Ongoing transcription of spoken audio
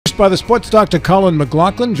by the sports doctor Colin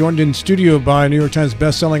McLaughlin, joined in studio by New York Times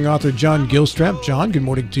bestselling author John Gilstrap. John, good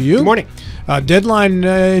morning to you. Good morning. Deadline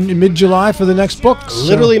in mid-July for the next book.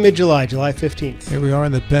 Literally mid-July, July 15th. Here we are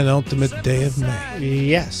on the penultimate day of May.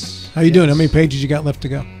 Yes. How you doing? How many pages you got left to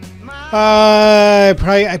go? I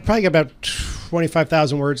probably got about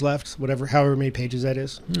 25,000 words left, however many pages that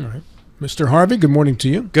is. All right. Mr. Harvey, good morning to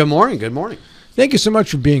you. Good morning. Good morning. Thank you so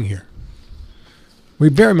much for being here. We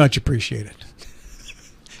very much appreciate it.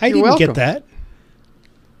 I didn't get that.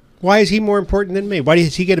 Why is he more important than me? Why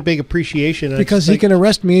does he get a big appreciation? Because he can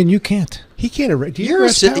arrest me and you can't. He can't arrest. Do you have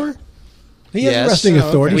arrest power? He has arresting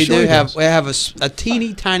authority. We sure do have. We have a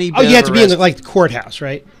teeny tiny. Oh, you have to be in the courthouse,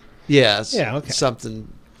 right? Yes. Yeah. Okay.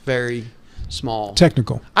 Something very small.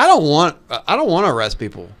 Technical. I don't want to arrest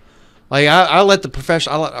people. Like I let the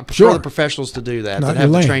professional. I prefer the professionals to do that. Not that have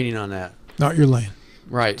lane. the training on that. Not your lane.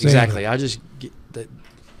 Right. Exactly. I just get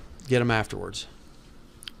them afterwards.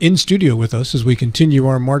 In studio with us as we continue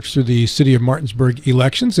our march through the city of Martinsburg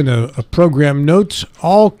elections, and a program note: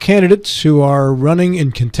 all candidates who are running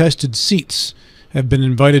in contested seats have been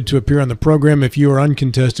invited to appear on the program. If you are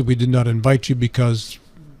uncontested, we did not invite you because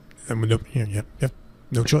you have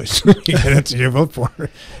no choice. That's you vote for.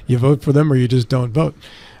 You vote for them or you just don't vote.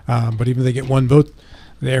 But even if they get one vote,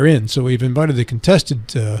 they're in. So we've invited the contested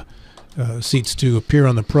seats to appear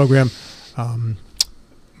on the program.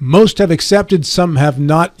 Most have accepted, some have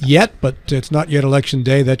not yet, but it's not yet election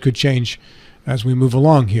day. That could change as we move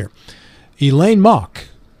along here. Elaine Mauck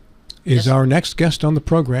is our next guest on the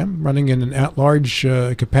program, running in an at-large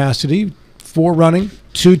capacity, 4 running,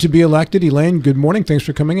 2 to be elected. Elaine, good morning. Thanks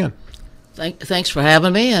for coming in. Thanks for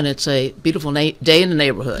having me, and it's a beautiful day in the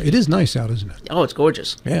neighborhood. It is nice out, isn't it? Oh, it's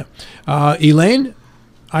gorgeous. Yeah. Elaine,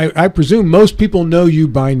 I presume most people know you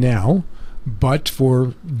by now. But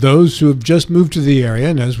for those who have just moved to the area,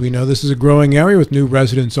 and as we know, this is a growing area with new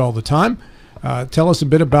residents all the time, tell us a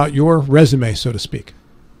bit about your resume, so to speak.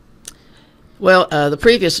 Well, the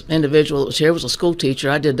previous individual that was here was a school teacher.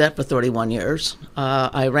 I did that for 31 years.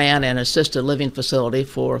 I ran an assisted living facility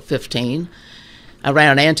for 15. I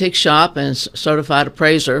ran an antique shop and certified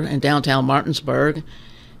appraiser in downtown Martinsburg.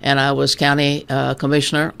 And I was county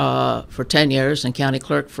commissioner for 10 years and county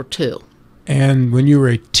clerk for 2. And when you were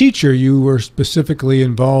a teacher, you were specifically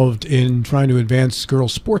involved in trying to advance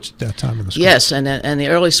girls' sports at that time in the school. Yes, and the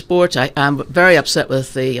early sports, I'm very upset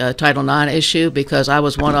with the Title IX issue because I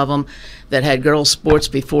was one of them that had girls' sports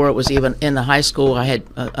before it was even in the high school. I had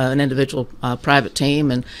an individual private team,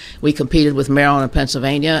 and we competed with Maryland and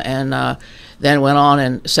Pennsylvania, and then went on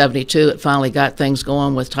in 72. It finally got things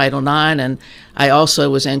going with Title IX, and I also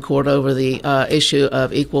was in court over the issue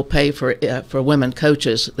of equal pay for women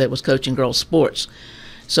coaches that was coaching girls' sports.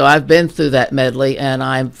 So I've been through that medley, and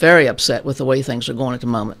I'm very upset with the way things are going at the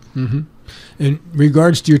moment. Mm-hmm. In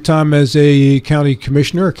regards to your time as a county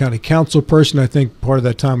commissioner, a county council person, I think part of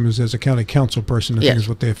that time was as a county council person, I think is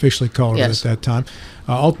what they officially called it at that time.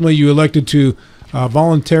 Ultimately, you elected to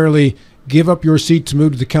voluntarily give up your seat to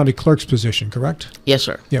move to the county clerk's position, correct? Yes,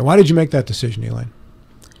 sir. Yeah. Why did you make that decision, Elaine?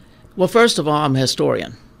 Well, first of all, I'm a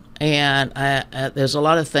historian, and there's a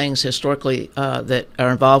lot of things historically that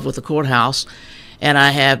are involved with the courthouse, and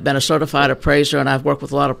I have been a certified appraiser, and I've worked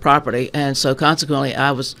with a lot of property, and so consequently,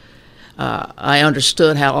 I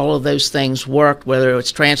understood how all of those things worked, whether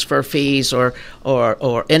it's transfer fees or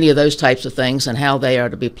any of those types of things, and how they are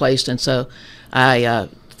to be placed, and so I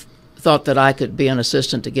thought that I could be an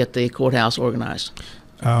assistant to get the courthouse organized.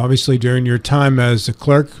 Obviously, during your time as a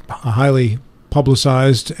clerk, a highly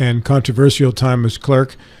publicized and controversial time as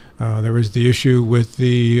clerk, there was the issue with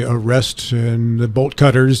the arrest and the bolt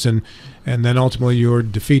cutters, and then ultimately your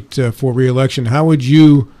defeat for re-election. How would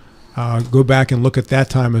you go back and look at that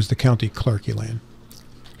time as the county clerk, Elaine?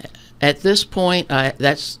 At this point,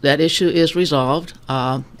 that issue is resolved.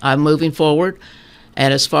 I'm moving forward,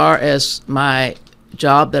 and as far as my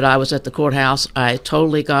job that I was at the courthouse, I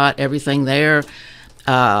totally got everything there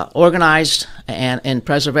organized and in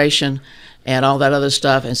preservation and all that other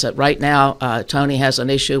stuff. And so right now, Tony has an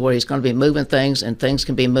issue where he's going to be moving things, and things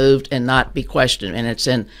can be moved and not be questioned. And it's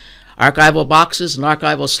in archival boxes and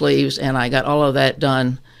archival sleeves, and I got all of that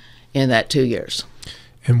done in that 2 years.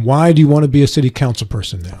 And why do you want to be a city council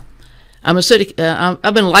person now? I'm a city.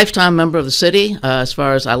 I've been a lifetime member of the city. As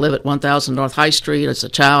far as I live at 1000 North High Street. As a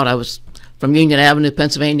child, I was from Union Avenue,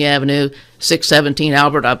 Pennsylvania Avenue, 617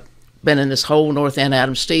 Albert. I've been in this whole North End,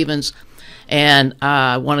 Adams Stevens, and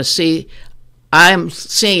I want to see. I'm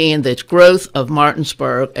seeing the growth of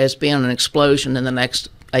Martinsburg as being an explosion in the next,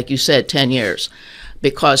 like you said, 10 years.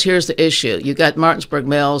 Because here's the issue. You got Martinsburg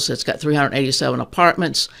Mills. It's got 387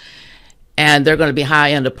 apartments. and they're going to be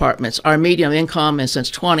high-end apartments. Our median income since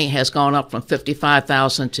 20 has gone up from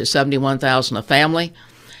 55,000 to 71,000 a family.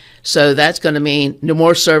 So that's going to mean no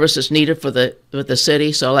more services needed for the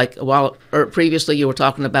city. So like while previously you were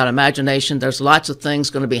talking about imagination, there's lots of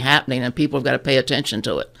things going to be happening, and people have got to pay attention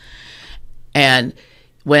to it. And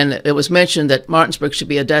when it was mentioned that Martinsburg should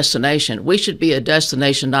be a destination, we should be a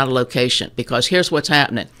destination, not a location, because here's what's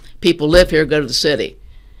happening. People live here, go to the city.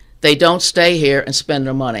 They don't stay here and spend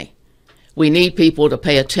their money. We need people to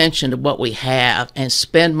pay attention to what we have and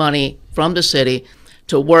spend money from the city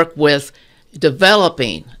to work with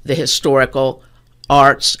developing the historical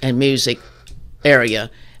arts and music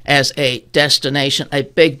area as a destination, a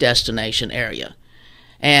big destination area.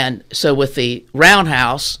 And so with the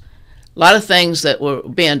Roundhouse, a lot of things that were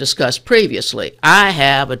being discussed previously, I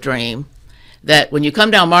have a dream that when you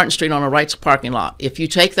come down Martin Street on a right parking lot, if you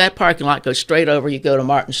take that parking lot, go straight over, you go to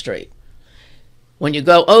Martin Street. When you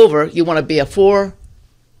go over, you want to be a 4-level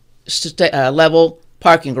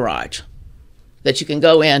parking garage that you can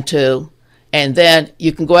go into, and then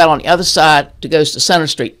you can go out on the other side to go to Center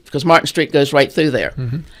Street, because Martin Street goes right through there.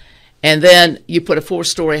 Mm-hmm. And then you put a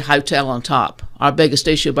 4-story hotel on top. Our biggest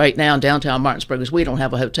issue right now in downtown Martinsburg is we don't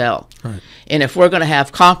have a hotel. Right. And if we're going to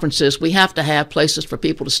have conferences, we have to have places for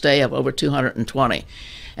people to stay of over 220.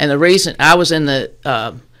 And the reason I was in the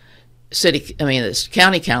this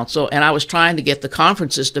county council, and I was trying to get the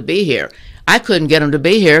conferences to be here. I couldn't get them to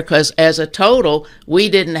be here because as a total, we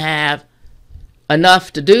didn't have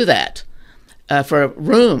enough to do that. For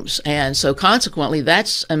rooms, and so consequently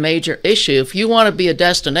that's a major issue. If you want to be a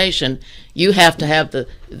destination, you have to have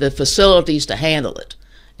the facilities to handle it,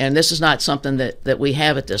 and this is not something that we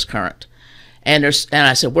have at this current. And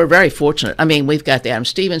I said we're very fortunate. I mean, we've got the Adam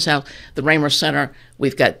Stevens House, the Raymer Center,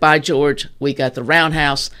 we've got By George, we've got the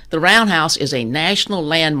Roundhouse. The Roundhouse is a national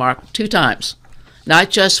landmark 2 times, not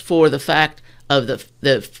just for the fact of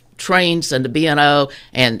the trains and the B&O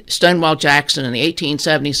and Stonewall Jackson in the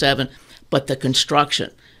 1877. But the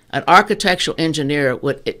construction. An architectural engineer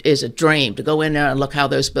it is a dream to go in there and look how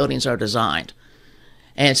those buildings are designed.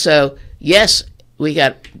 And so, yes, we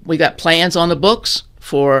got plans on the books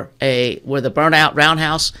for where the burnout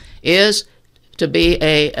Roundhouse is to be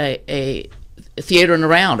a theater and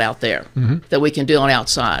around out there that we can do on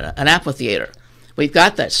outside, an amphitheater. We've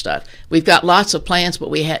got that stuff. We've got lots of plans, but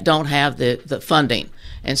we don't have the funding.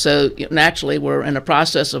 And so naturally, we're in the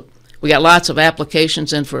process of. We got lots of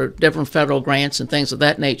applications in for different federal grants and things of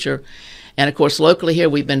that nature. And, of course, locally here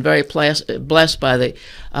we've been very blessed by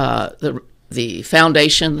the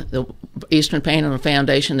foundation, the Eastern Panhandle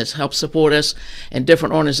Foundation that's helped support us, and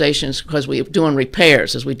different organizations because we're doing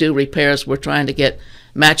repairs. As we do repairs, we're trying to get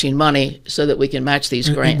matching money so that we can match these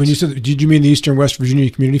grants. When you said, did you mean the Eastern West Virginia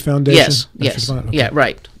Community Foundation? Yes. Okay. Yeah,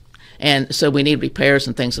 right. And so we need repairs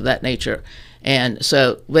and things of that nature. And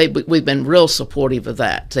so we've been real supportive of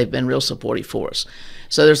that. They've been real supportive for us.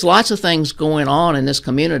 So there's lots of things going on in this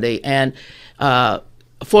community. And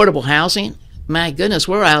affordable housing, my goodness,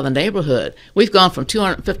 we're out of the neighborhood. We've gone from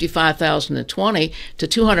 255,000 in 20 to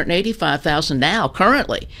 285,000 now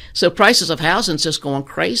currently. So prices of housing is just going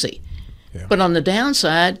crazy. Yeah. But on the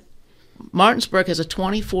downside, Martinsburg has a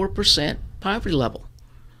 24% poverty level.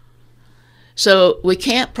 So we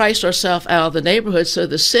can't price ourselves out of the neighborhood. So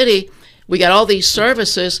the city... We got all these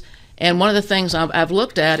services, and one of the things I've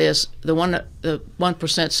looked at is the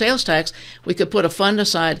 1% sales tax. We could put a fund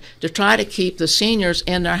aside to try to keep the seniors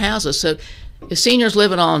in their houses. So if seniors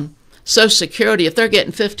living on Social Security, if they're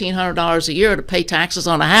getting $1,500 a year to pay taxes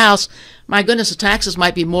on a house, my goodness, the taxes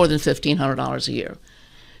might be more than $1,500 a year.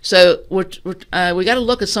 So we got to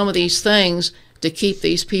look at some of these things to keep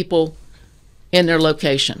these people in their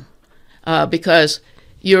location because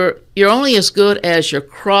you're only as good as your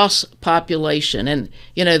cross population, and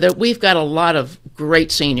that we've got a lot of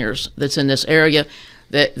great seniors that's in this area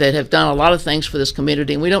that have done a lot of things for this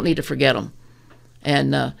community, and we don't need to forget them.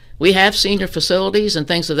 And we have senior facilities and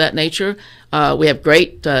things of that nature. We have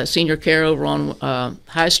great senior care over on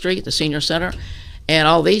High Street, the senior center, and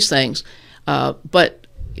all these things. But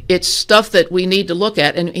it's stuff that we need to look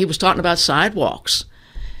at. And he was talking about sidewalks.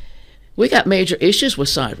 We got major issues with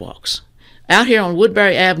sidewalks. Out here on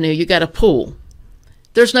Woodbury Avenue, you got a pool.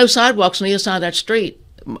 There's no sidewalks on the other side of that street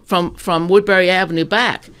from Woodbury Avenue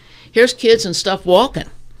back. Here's kids and stuff walking.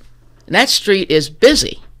 And that street is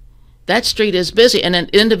busy. That street is busy. And in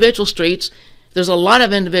individual streets, there's a lot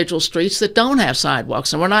of individual streets that don't have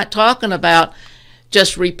sidewalks. And we're not talking about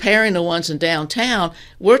just repairing the ones in downtown.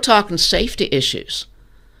 We're talking safety issues.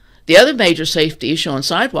 The other major safety issue on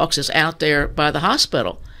sidewalks is out there by the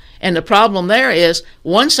hospital. And the problem there is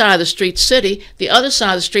one side of the street's city, the other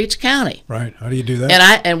side of the street's county. Right. How do you do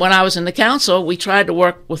that? And when I was in the council, we tried to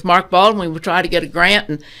work with Mark Baldwin. We would try to get a grant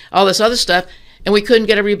and all this other stuff, and we couldn't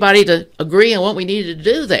get everybody to agree on what we needed to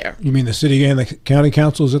do there. You mean the city and the county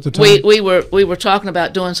councils at the time? We were talking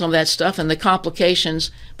about doing some of that stuff and the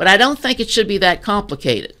complications, but I don't think it should be that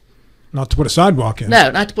complicated. Not to put a sidewalk in.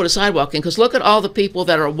 No, not to put a sidewalk in, because look at all the people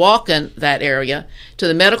that are walking that area to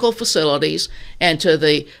the medical facilities and to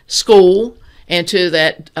the school and to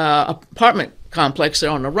that apartment complex there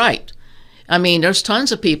on the right. I mean, there's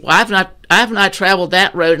tons of people. I've not traveled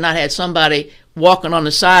that road and not had somebody walking on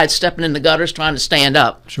the side, stepping in the gutters, trying to stand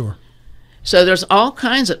up. Sure. So there's all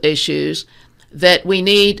kinds of issues that we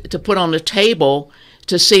need to put on the table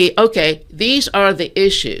to see, okay, these are the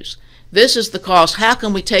issues. This is the cost. How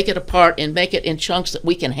can we take it apart and make it in chunks that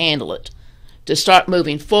we can handle it to start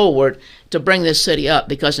moving forward to bring this city up?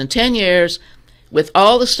 Because in 10 years, with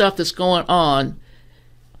all the stuff that's going on,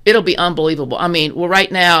 it'll be unbelievable. I mean, we're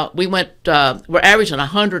averaging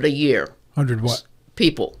 100 a year. 100 what?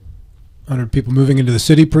 People. 100 people moving into the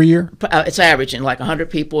city per year? It's averaging like 100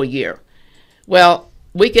 people a year. Well,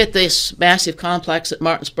 we get this massive complex at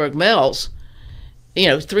Martinsburg Mills,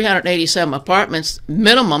 387 apartments,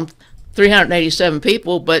 minimum 387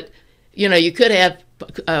 people, but you could have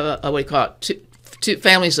two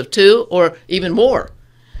families of two or even more.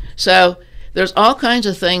 So there's all kinds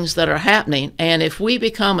of things that are happening, and if we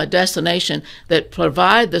become a destination that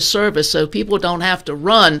provide the service so people don't have to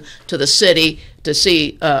run to the city to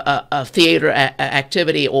see a theater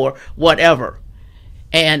activity or whatever,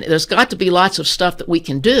 and there's got to be lots of stuff that we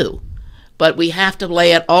can do, but we have to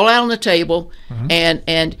lay it all out on the table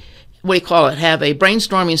and have a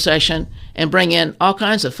brainstorming session and bring in all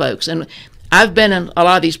kinds of folks. And I've been in a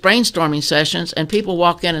lot of these brainstorming sessions, and people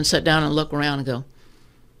walk in and sit down and look around and go,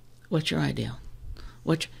 what's your idea?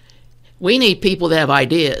 We need people that have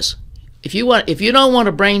ideas. If you don't want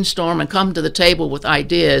to brainstorm and come to the table with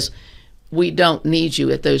ideas, we don't need you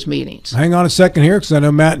at those meetings. Hang on a second here, because I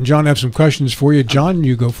know Matt and John have some questions for you. John,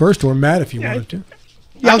 you go first, or Matt, if you wanted to.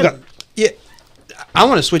 Yeah, I'll go. Yeah, I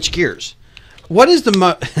want to switch gears. What is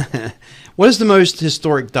the most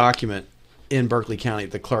historic document in Berkeley County?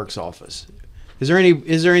 The clerk's office. Is there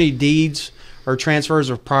any deeds or transfers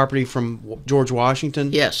of property from George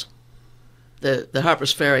Washington? Yes, the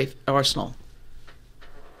Harper's Ferry Arsenal.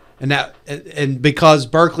 And because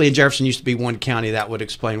Berkeley and Jefferson used to be one county, that would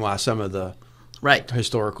explain why some of the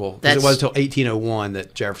historical. Because it was until 1801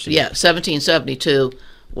 that Jefferson. Yeah, 1772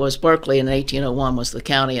 was Berkeley, and 1801 was the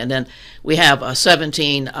county, and then we have a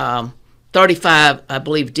 1735, I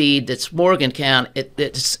believe, deed that's Morgan County.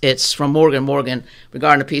 It's from Morgan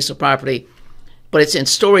regarding a piece of property, but it's in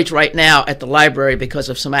storage right now at the library because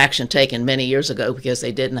of some action taken many years ago because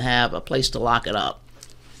they didn't have a place to lock it up.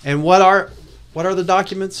 And what are the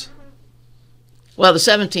documents? Well, the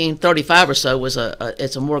 1735 or so was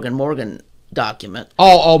it's a Morgan document.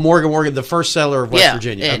 Oh, Morgan, the first settler of West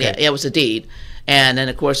Virginia. Okay. Yeah, it was a deed. And then,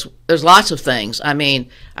 of course, there's lots of things. I mean,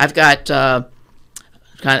 I've got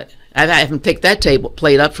I haven't picked that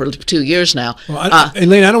plate up for 2 years now. Well,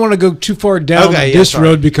 Elaine, I don't want to go too far down this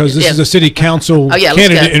road because this is a city council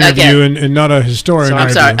candidate interview and not a historian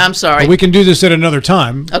interview. I'm sorry. But we can do this at another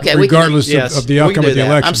time, regardless of the outcome of the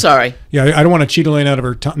election. I'm sorry. Yeah, I don't want to cheat Elaine out of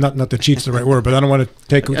her time. Not that cheat's the right word, but I don't want to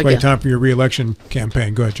take away time for your re-election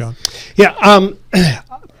campaign. Go ahead, John. Yeah,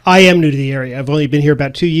 I am new to the area. I've only been here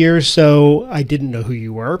about 2 years, so I didn't know who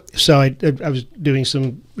you were. So I was doing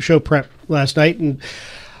some show prep last night, and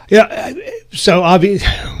so obviously,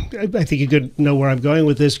 I think you could know where I'm going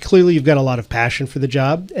with this. Clearly, you've got a lot of passion for the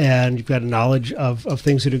job, and you've got a knowledge of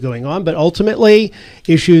things that are going on. But ultimately,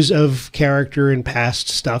 issues of character and past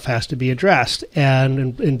stuff has to be addressed.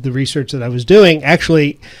 And in the research that I was doing,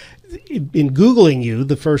 actually, in Googling you,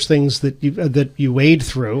 the first things that you waded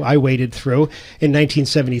through in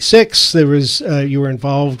 1976, there was you were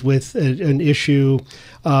involved with an issue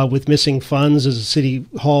with missing funds as a city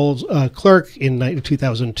hall clerk in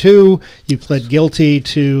 2002. You pled guilty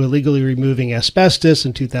to illegally removing asbestos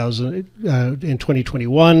in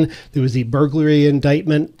 2021. There was the burglary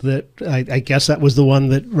indictment that I guess that was the one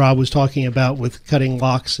that Rob was talking about with cutting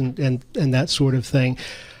locks and that sort of thing.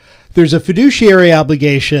 There's a fiduciary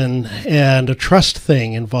obligation and a trust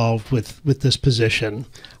thing involved with this position.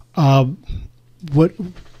 How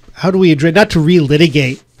do we address, not to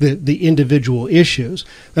relitigate the individual issues,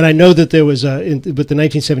 but I know that there was with the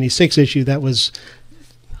 1976 issue that was.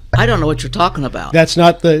 I don't know what you're talking about. That's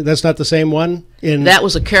not the same one. That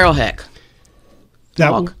was a Carol Heck.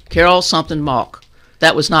 Mauck. Carol something Mauck.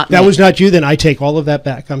 That was not That me. was not you. Then I take all of that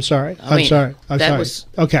back. I'm sorry. I mean, I'm that sorry. was-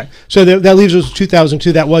 Okay. So that leaves us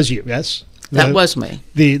 2002. That was you. Yes. That was me.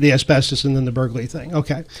 The asbestos and then the burglary thing.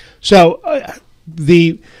 Okay. So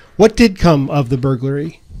what did come of the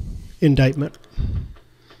burglary indictment?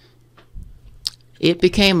 It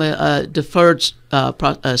became a deferred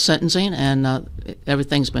sentencing, and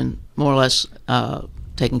everything's been more or less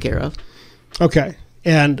taken care of. Okay.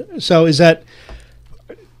 And so is that?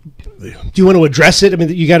 Do you want to address it? I mean,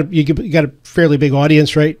 you got a fairly big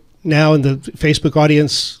audience right now, and the Facebook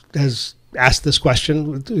audience has asked this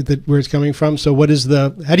question, where it's coming from. So how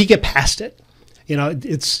do you get past it? You know,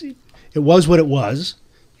 it was what it was,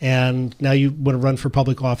 and now you want to run for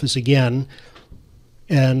public office again,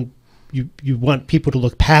 and you want people to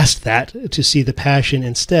look past that to see the passion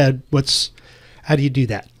instead. How do you do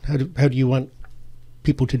that? How do you want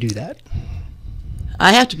people to do that?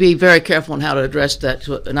 I have to be very careful on how to address that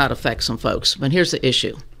to not affect some folks. But here's the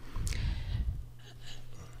issue.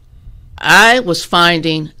 I was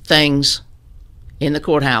finding things in the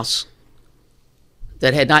courthouse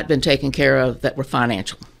that had not been taken care of that were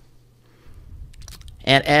financial.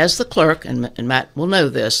 And as the clerk, and Matt will know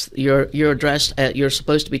this, you're addressed. You're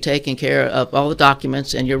supposed to be taking care of all the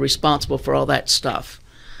documents, and you're responsible for all that stuff.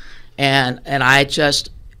 And I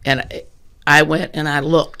went and I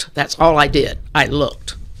looked. That's all I did. I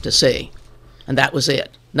looked to see, and that was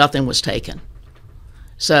it. Nothing was taken.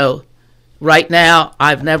 So right now,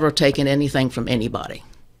 I've never taken anything from anybody.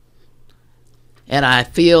 And I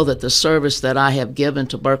feel that the service that I have given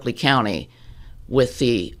to Berkeley County with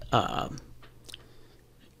the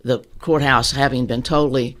courthouse having been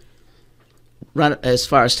totally run as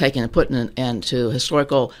far as taking and putting into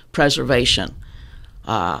historical preservation,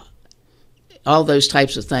 all those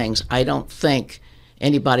types of things, I don't think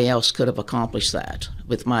anybody else could have accomplished that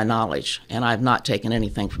with my knowledge, and I've not taken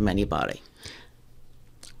anything from anybody.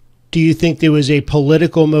 Do you think there was a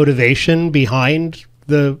political motivation behind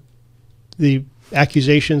the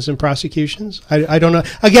accusations and prosecutions? I don't know.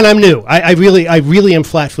 Again, I'm new. I really am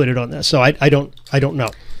flat-footed on this, so I don't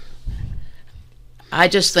know. I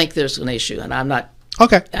just think there's an issue, and I'm not.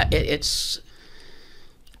 Okay. It's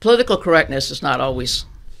political correctness is not always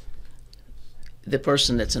the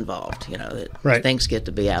person that's involved. You know, that Right. Things get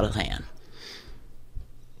to be out of hand.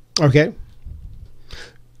 Okay.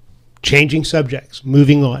 Changing subjects.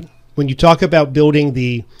 Moving on. When you talk about building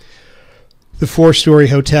the 4-story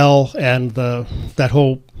hotel and that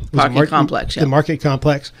whole Market complex, yeah. the market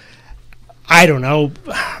complex, I don't know.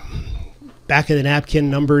 Back of the napkin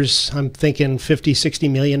numbers, I'm thinking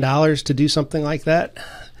 $50-60 million to do something like that.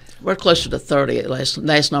 We're closer to 30 at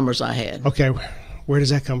last numbers I had. Okay, where does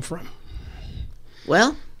that come from?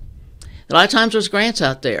 Well, a lot of times there's grants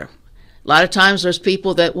out there. A lot of times there's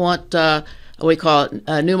people that want, we call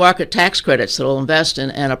it new market tax credits that will invest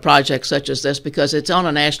in a project such as this because it's on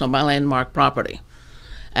a national landmark property.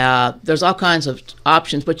 There's all kinds of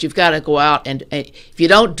options, but you've got to go out and if you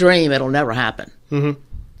don't dream, it'll never happen. Mm-hmm.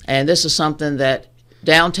 And this is something that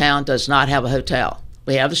downtown does not have a hotel.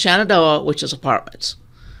 We have the Shenandoah, which is apartments.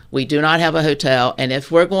 We do not have a hotel, and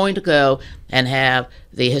if we're going to go and have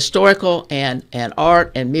the historical and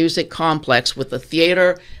art and music complex with a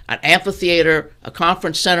theater, an amphitheater, a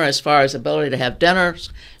conference center as far as ability to have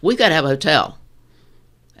dinners, we've got to have a hotel,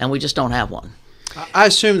 and we just don't have one. I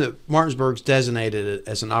assume that Martinsburg's designated it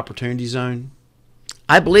as an opportunity zone.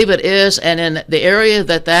 I believe it is, and in the area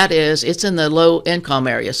that is, it's in the low income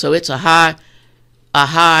area, so it's a high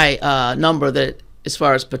number that as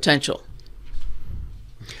far as potential.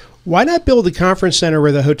 Why not build a conference center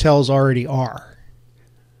where the hotels already are?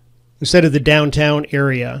 Instead of the downtown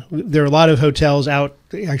area, there are a lot of hotels out,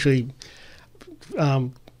 actually,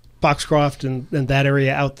 Foxcroft and that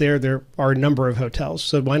area out there, there are a number of hotels.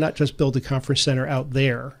 So why not just build a conference center out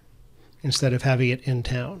there instead of having it in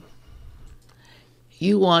town?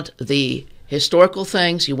 You want the historical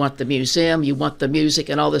things, you want the museum, you want the music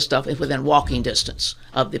and all this stuff within walking distance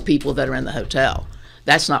of the people that are in the hotel.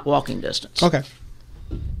 That's not walking distance. Okay.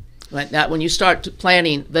 Now, when you start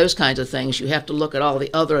planning those kinds of things, you have to look at all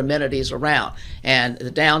the other amenities around. And the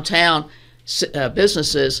downtown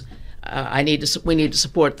businesses, we need to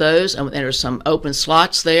support those, and there's some open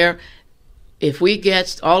slots there. If we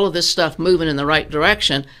get all of this stuff moving in the right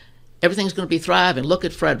direction, everything's going to be thriving. Look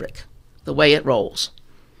at Frederick, the way it rolls.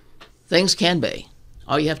 Things can be.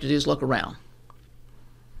 All you have to do is look around.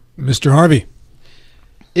 Mr. Harvey.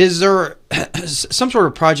 Is there some sort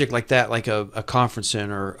of project like that, like a conference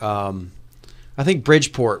center? I think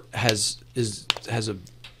Bridgeport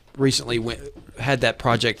recently had that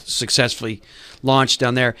project successfully launched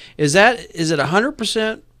down there. Is it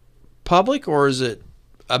 100% public, or is it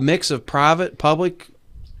a mix of private, public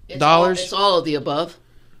dollars? It's all of the above.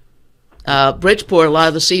 Bridgeport, a lot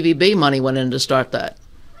of the CVB money went in to start that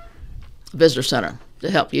visitor center to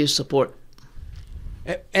help youth support.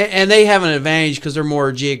 And they have an advantage because they're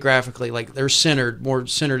more geographically, like they're more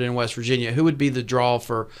centered in West Virginia. Who would be the draw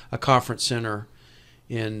for a conference center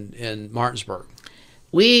in Martinsburg?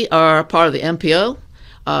 We are part of the MPO.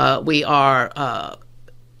 We are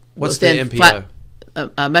what's the MPO?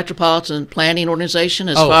 Metropolitan Planning Organization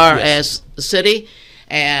as as the city.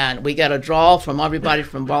 And we got a draw from everybody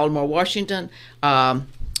from Baltimore, Washington,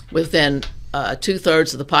 within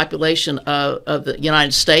 2/3 of the population of the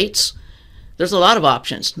United States. There's a lot of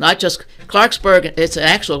options, not just Clarksburg. It's an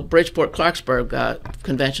actual Bridgeport-Clarksburg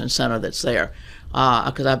convention center that's there,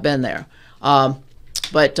 because I've been there.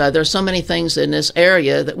 But there's so many things in this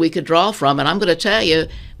area that we could draw from. And I'm going to tell you,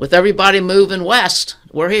 with everybody moving west,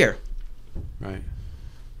 we're here. Right.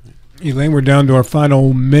 Elaine, we're down to our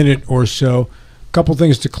final minute or so. A couple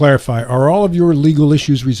things to clarify. Are all of your legal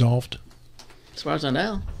issues resolved? As far as I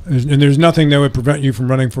know. And there's nothing that would prevent you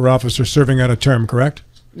from running for office or serving out a term, correct?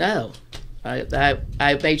 No.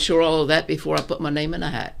 I made sure all of that before I put my name in a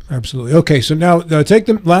hat. Absolutely. Okay, so now take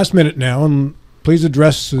the last minute now and please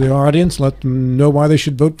address the audience. Let them know why they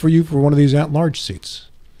should vote for you for one of these at-large seats.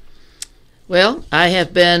 Well, I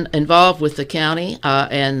have been involved with the county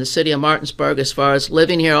and the city of Martinsburg as far as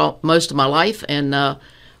living here most of my life, and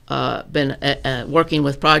been working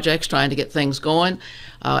with projects, trying to get things going.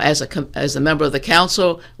 As a member of the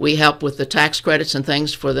council, we help with the tax credits and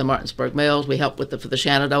things for the Martinsburg Mills. We help with for the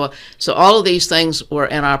Shenandoah. So all of these things were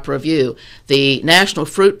in our purview. The National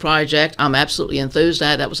Fruit Project, I'm absolutely enthused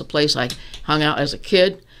at. That was a place I hung out as a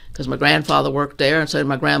kid because my grandfather worked there, and so did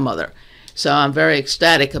my grandmother. So I'm very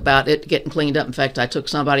ecstatic about it getting cleaned up. In fact, I took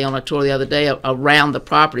somebody on a tour the other day around the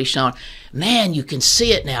property showing, man, you can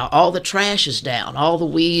see it now. All the trash is down, all the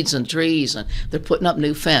weeds and trees, and they're putting up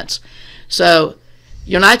new fence. So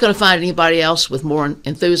you're not going to find anybody else with more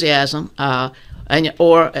enthusiasm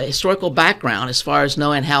or a historical background as far as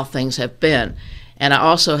knowing how things have been. And I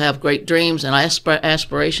also have great dreams and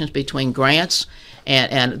aspirations between grants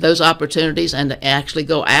and those opportunities, and to actually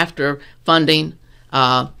go after funding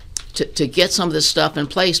to get some of this stuff in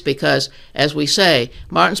place, because, as we say,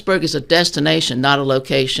 Martinsburg is a destination, not a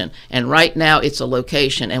location. And right now it's a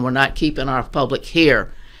location, and we're not keeping our public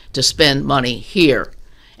here to spend money here.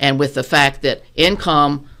 And with the fact that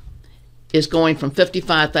income is going from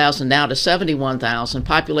 55,000 now to 71,000,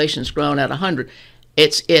 population's grown at 100,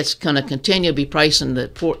 it's going to continue to be pricing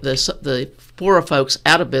the poorer folks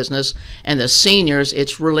out of business, and the seniors,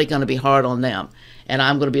 it's really going to be hard on them. And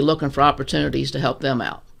I'm going to be looking for opportunities to help them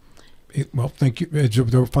out. Well, thank you. Is there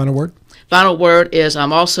the final word? Final word is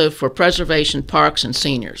I'm also for preservation, parks, and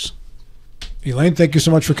seniors. Elaine, thank you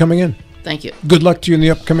so much for coming in. Thank you. Good luck to you in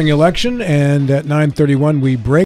the upcoming election. And at 9:31, we break.